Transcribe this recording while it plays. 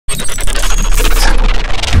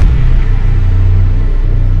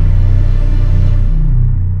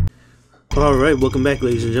Alright, welcome back,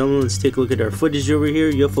 ladies and gentlemen. Let's take a look at our footage over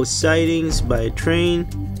here. UFO sightings by a train.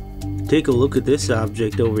 Take a look at this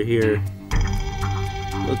object over here.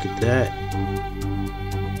 Look at that.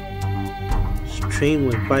 This train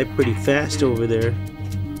went by pretty fast over there.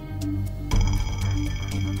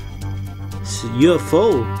 This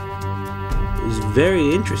UFO is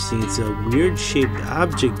very interesting. It's a weird shaped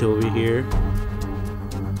object over here.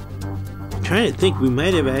 I'm trying to think, we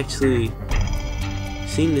might have actually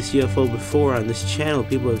seen this UFO before on this channel.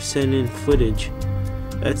 People have sent in footage.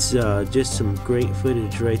 That's just some great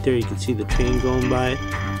footage right there. You can see the train going by.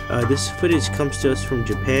 This footage comes to us from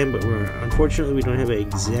Japan, but unfortunately we don't have an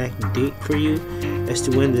exact date for you as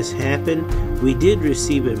to when this happened. We did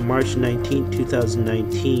receive it March 19,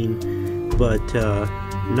 2019, but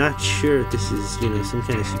not sure if this is, some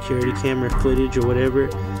kind of security camera footage or whatever.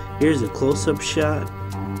 Here's a close-up shot.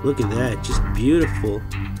 Look at that, just beautiful.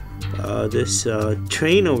 This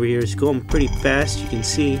train over here is going pretty fast. You can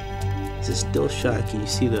see it's a still shot. Can you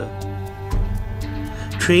see the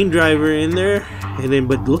train driver in there? And then,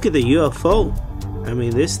 but look at the UFO. I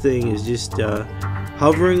mean, this thing is just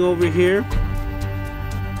hovering over here.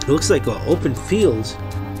 It looks like an open fields.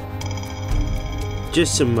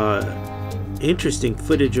 Just some interesting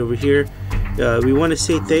footage over here. We want to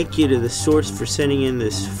say thank you to the source for sending in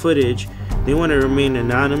this footage. They want to remain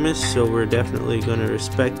anonymous, so we're definitely going to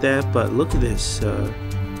respect that. But look at this. There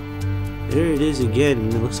it is again.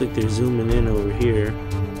 It looks like they're zooming in over here.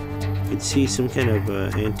 You can see some kind of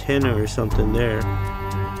antenna or something there.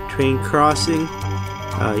 Train crossing.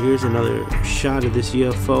 Here's another shot of this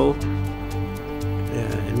UFO.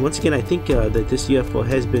 And once again, I think that this UFO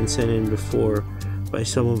has been sent in before by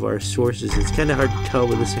some of our sources. It's kind of hard to tell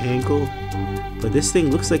with this angle, but this thing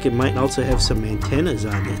looks like it might also have some antennas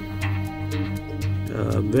on it.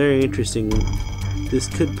 Very interesting. This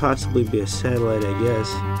could possibly be a satellite, I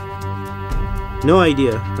guess. No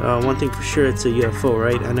idea. One thing for sure, it's a UFO,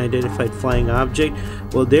 right? Unidentified flying object.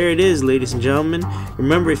 Well, there it is, ladies and gentlemen.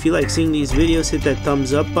 Remember, if you like seeing these videos, hit that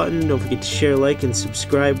thumbs up button. Don't forget to share, like, and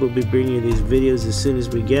subscribe. We'll be bringing you these videos as soon as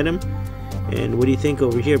we get them. And what do you think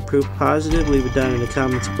over here? Proof positive? Leave it down in the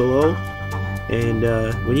comments below. And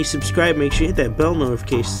when you subscribe, make sure you hit that bell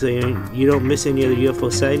notification so you don't miss any other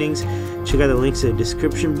UFO sightings. Check out the links in the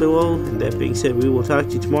description below. And that being said, we will talk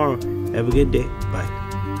to you tomorrow. Have a good day.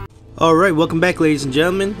 Bye. Alright, welcome back, ladies and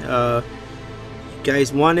gentlemen. You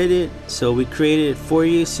guys wanted it, so we created it for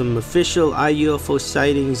you. Some official iUFO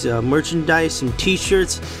Sightings merchandise, some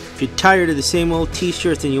t-shirts. If you're tired of the same old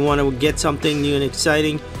t-shirts and you want to get something new and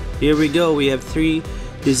exciting, here we go. We have 3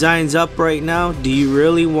 designs up right now. Do you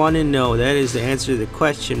really want to know? That is the answer to the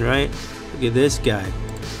question, right? Look at this guy.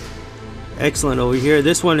 Excellent over here.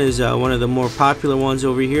 This one is one of the more popular ones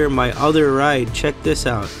over here. My Other Ride. Check this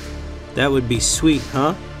out. That would be sweet,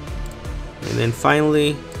 huh? And then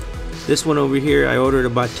finally, this one over here. I ordered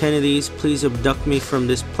about 10 of these. Please abduct me from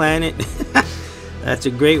this planet. That's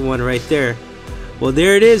a great one right there. Well,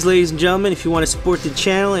 there it is, ladies and gentlemen. If you want to support the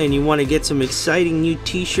channel and you want to get some exciting new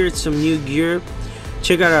t-shirts, some new gear,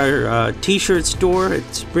 check out our t-shirt store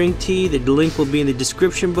at Spring Tee. The link will be in the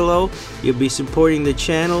description below. You'll be supporting the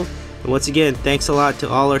channel. And once again, thanks a lot to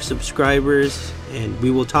all our subscribers, and we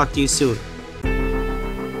will talk to you soon.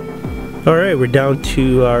 Alright, we're down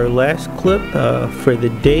to our last clip for the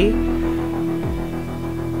day.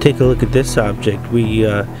 Take a look at this object. We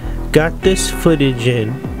got this footage in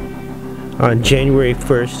on January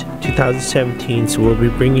 1st, 2017, so we'll be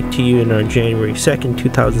bringing it to you in our January 2nd,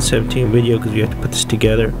 2017 video, because we have to put this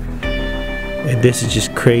together. And this is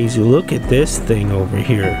just crazy. Look at this thing over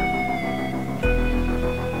here.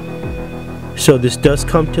 So this does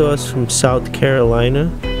come to us from South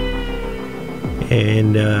Carolina,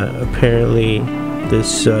 and apparently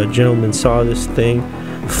this gentleman saw this thing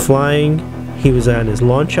flying. He was on his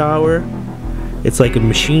lunch hour. It's like a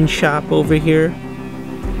machine shop over here,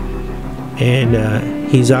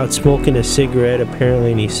 and he's out smoking a cigarette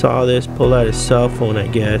apparently, and he saw this, pulled out his cell phone, I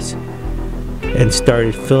guess, and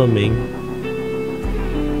started filming.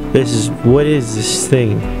 What is this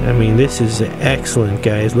thing? I mean, this is excellent,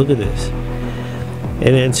 guys. Look at this.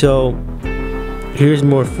 And then so here's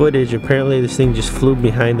more footage. Apparently this thing just flew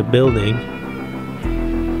behind the building.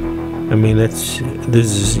 I mean, this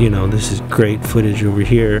is great footage over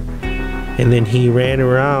here. And then he ran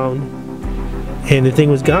around and the thing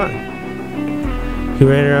was gone. He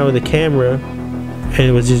ran around with the camera and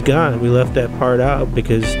it was just gone. We left that part out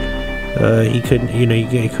because he couldn't,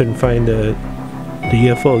 he couldn't find the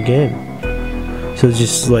UFO again. So it's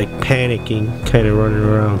just like panicking, kind of running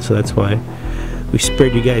around, so that's why. we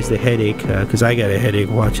spared you guys the headache, because I got a headache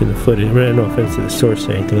watching the footage. I mean, no offense to the source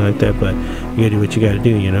or anything like that, but you gotta do what you gotta do,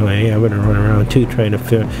 you know. Hey, I'm gonna run around too trying to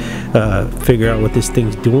figure out what this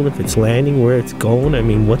thing's doing, if it's landing, where it's going. I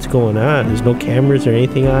mean, what's going on? There's no cameras or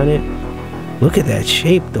anything on it. Look at that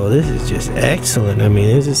shape though. This is just excellent. I mean,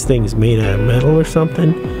 is this thing's made out of metal or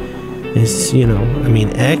something? It's, you know, I mean,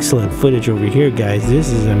 excellent footage over here, guys. This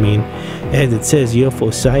is, I mean, as it says,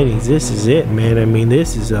 UFO sightings. This is it, man. I mean,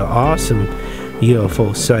 this is an awesome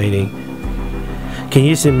UFO sighting. Can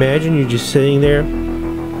you just imagine you're just sitting there,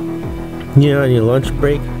 you know, on your lunch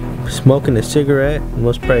break, smoking a cigarette?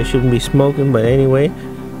 Most probably shouldn't be smoking, but anyway,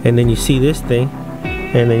 and then you see this thing,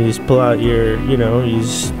 and then you just pull out your, you know, you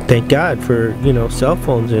just thank God for, you know, cell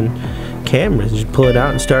phones and cameras. You just pull it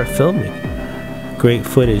out and start filming. Great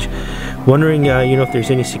footage. Wondering, you know, if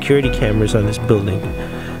there's any security cameras on this building.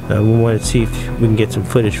 We want to see if we can get some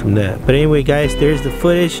footage from that. But anyway, guys, there's the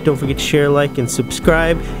footage. Don't forget to share, like, and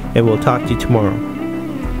subscribe, and we'll talk to you tomorrow.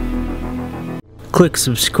 Click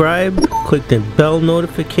subscribe, click the bell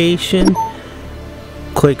notification,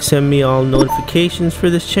 click send me all notifications for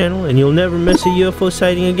this channel, and you'll never miss a UFO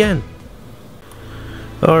sighting again.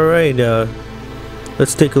 Alright,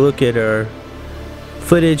 let's take a look at our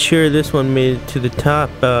footage here. This one made it to the top.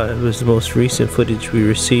 It was the most recent footage we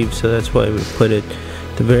received, so that's why we put it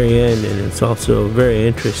at the very end, and it's also very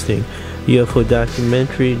interesting. UFO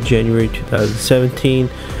documentary, January 2017.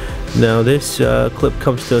 Now this clip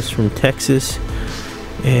comes to us from Texas,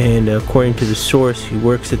 and according to the source, he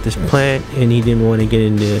works at this plant, and he didn't want to get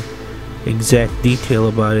into exact detail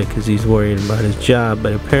about it because he's worried about his job,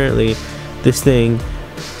 but apparently this thing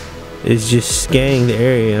is just scanning the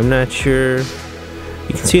area. I'm not sure.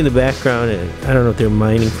 You can see in the background, I don't know if they're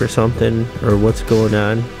mining for something or what's going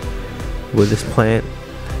on with this plant,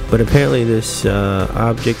 but apparently this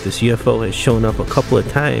object, this UFO, has shown up a couple of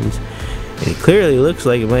times, and it clearly looks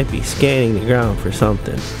like it might be scanning the ground for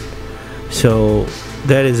something. So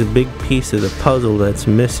that is a big piece of the puzzle that's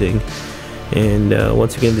missing. And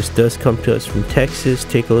once again, this does come to us from Texas.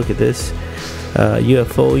 Take a look at this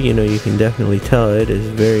UFO. You know, you can definitely tell it is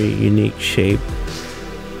very unique shape.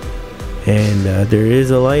 And there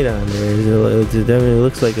is a light on there. It definitely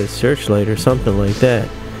looks like a searchlight or something like that.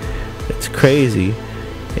 It's crazy.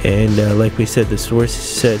 And like we said, the source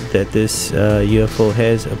said that this UFO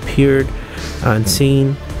has appeared on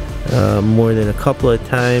scene more than a couple of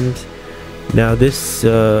times. Now this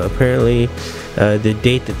apparently the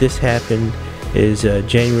date that this happened is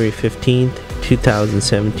January 15th,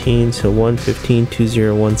 2017, so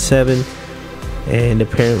 1/15/2017, and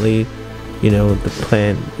apparently, you know, the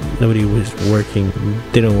plant, nobody was working.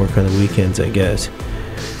 They don't work on the weekends, I guess.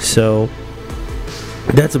 So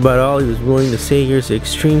that's about all he was willing to say. Here's an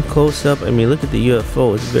extreme close-up. I mean, look at the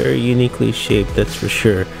UFO. It's very uniquely shaped, that's for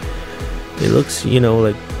sure. It looks, you know,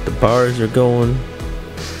 like the bars are going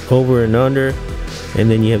over and under, and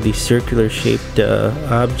then you have these circular shaped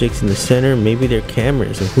objects in the center. Maybe they're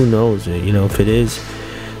cameras, and who knows, you know, if it is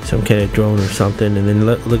some kind of drone or something. And then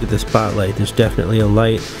look at the spotlight. There's definitely a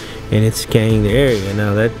light, and it's scanning the area.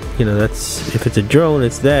 Now that, you know, that's, if it's a drone,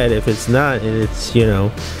 it's that. If it's not, and it's, you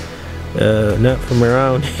know, not from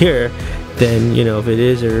around here, then, you know, if it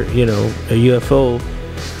is, or, you know, a UFO,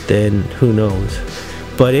 then who knows.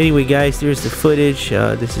 But anyway, guys, there's the footage.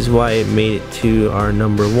 This is why it made it to our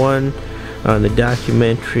 #1 on the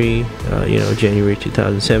documentary, you know, January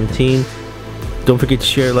 2017. Don't forget to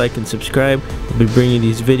share, like, and subscribe. We'll be bringing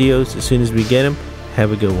you these videos as soon as we get them.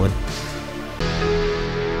 Have a good one.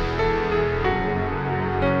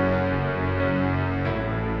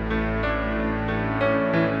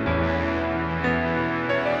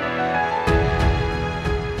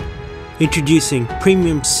 Introducing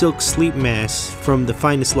premium silk sleep masks from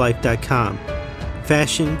thefinestlife.com.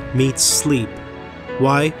 Fashion meets sleep.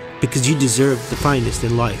 Why? Because you deserve the finest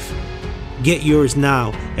in life. Get yours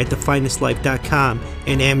now at thefinestlife.com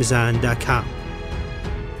and amazon.com.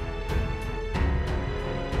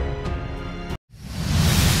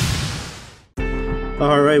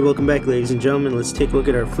 Alright, welcome back, ladies and gentlemen. Let's take a look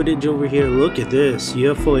at our footage over here. Look at this.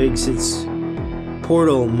 UFO exits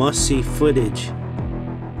portal must-see footage.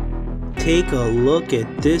 Take a look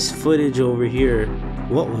at this footage over here.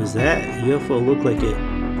 What was that? UFO looked like it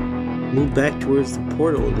moved back towards the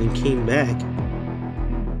portal and then came back.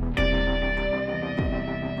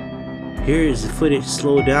 Here's the footage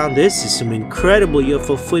slowed down. This is some incredible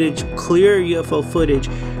UFO footage, clear UFO footage,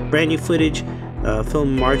 brand new footage,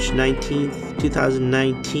 filmed March 19th,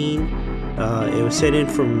 2019. It was sent in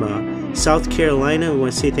from South Carolina. We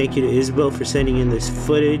want to say thank you to Isabel for sending in this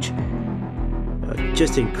footage.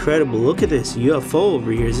 Just incredible. Look at this UFO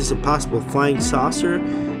over here. Is this a possible flying saucer?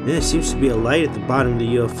 And there seems to be a light at the bottom of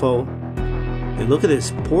the UFO. And look at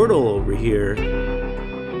this portal over here.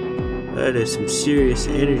 That is some serious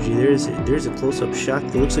energy. There's a close-up shot.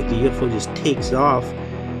 It looks like the UFO just takes off.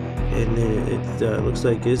 And then it looks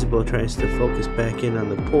like Isabel tries to focus back in on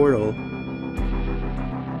the portal.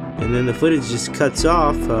 And then the footage just cuts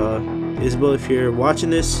off. Isabel, if you're watching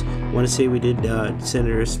this, I want to say we did send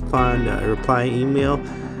a reply email.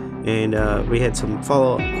 And we had some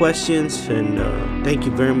follow-up questions. And thank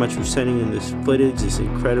you very much for sending in this footage. This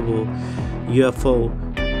incredible UFO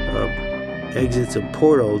exits a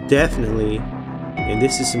portal, definitely. And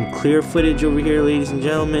this is some clear footage over here, ladies and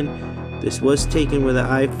gentlemen. This was taken with an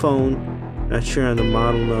iPhone, not sure on the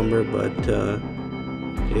model number, but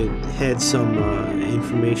it had some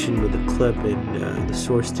information with the clip, and the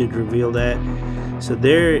source did reveal that. So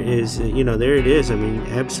there is, there it is. I mean,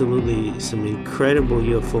 absolutely some incredible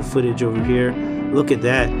UFO footage over here. Look at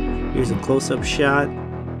that. Here's a close-up shot.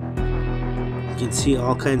 You can see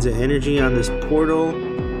all kinds of energy on this portal,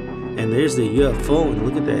 and there's the UFO, and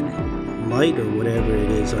look at that light or whatever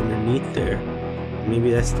it is underneath there.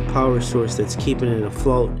 Maybe that's the power source that's keeping it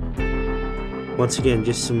afloat. Once again,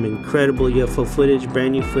 just some incredible UFO footage,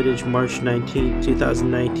 brand new footage, March 19,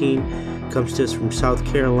 2019. Comes to us from South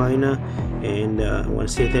Carolina. And I want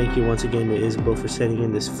to say thank you once again to Isabel for sending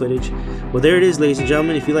in this footage. Well, there it is, ladies and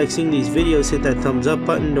gentlemen. If you like seeing these videos, hit that thumbs up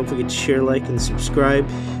button. Don't forget to share, like, and subscribe.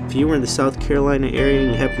 If you were in the South Carolina area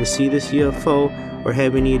and you happen to see this UFO or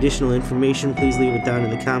have any additional information, please leave it down in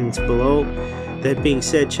the comments below. That being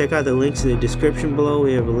said, check out the links in the description below.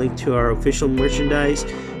 We have a link to our official merchandise,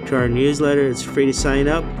 to our newsletter. It's free to sign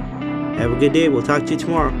up. Have a good day. We'll talk to you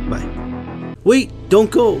tomorrow. Bye. Wait, don't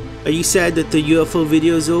go. Are you sad that the UFO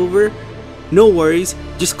video is over? No worries.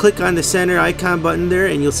 Just click on the center icon button there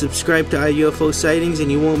and you'll subscribe to iUFO Sightings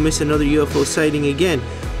and you won't miss another UFO sighting again.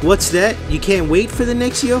 What's that? You can't wait for the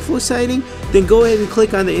next UFO sighting? Then go ahead and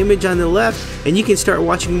click on the image on the left and you can start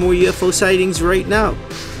watching more UFO sightings right now.